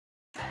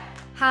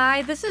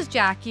Hi, this is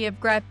Jackie of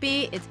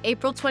GretB. It's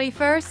April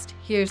 21st.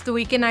 Here's the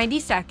week in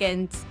 90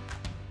 seconds.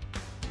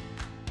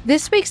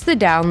 This week's The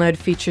Download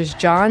features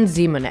John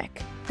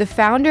Zimonek, the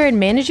founder and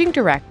managing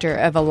director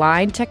of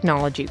Align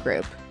Technology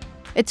Group.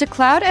 It's a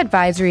cloud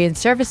advisory and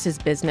services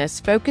business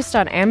focused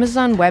on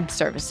Amazon Web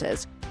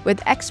Services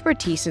with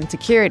expertise in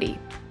security.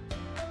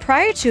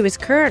 Prior to his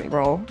current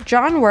role,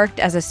 John worked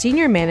as a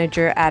senior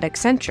manager at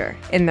Accenture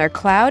in their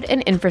cloud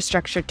and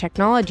infrastructure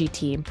technology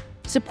team,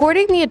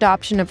 supporting the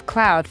adoption of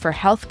cloud for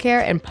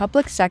healthcare and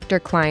public sector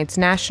clients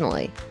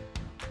nationally.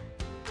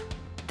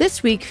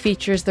 This week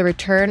features the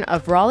return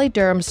of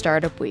Raleigh-Durham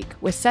Startup Week,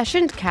 with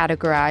sessions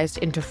categorized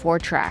into 4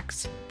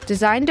 tracks: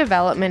 Design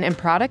Development and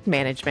Product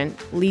Management,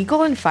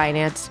 Legal and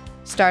Finance,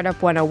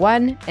 Startup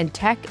 101, and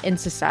Tech and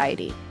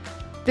Society.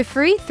 The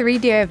free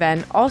 3-day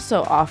event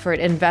also offered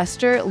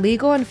investor,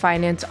 legal, and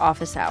finance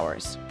office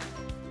hours.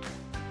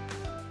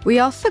 We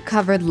also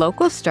covered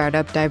local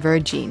startup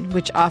Divergene,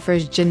 which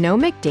offers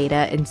genomic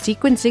data and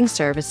sequencing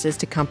services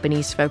to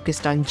companies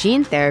focused on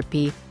gene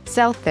therapy,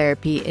 cell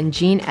therapy, and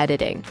gene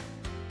editing.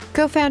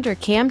 Co-founder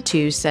Cam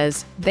Tu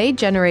says they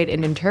generate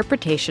an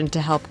interpretation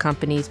to help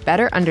companies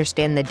better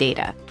understand the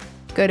data.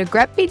 Go to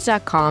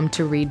gretbeats.com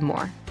to read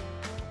more.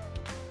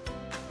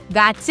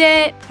 That's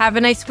it. Have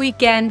a nice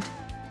weekend.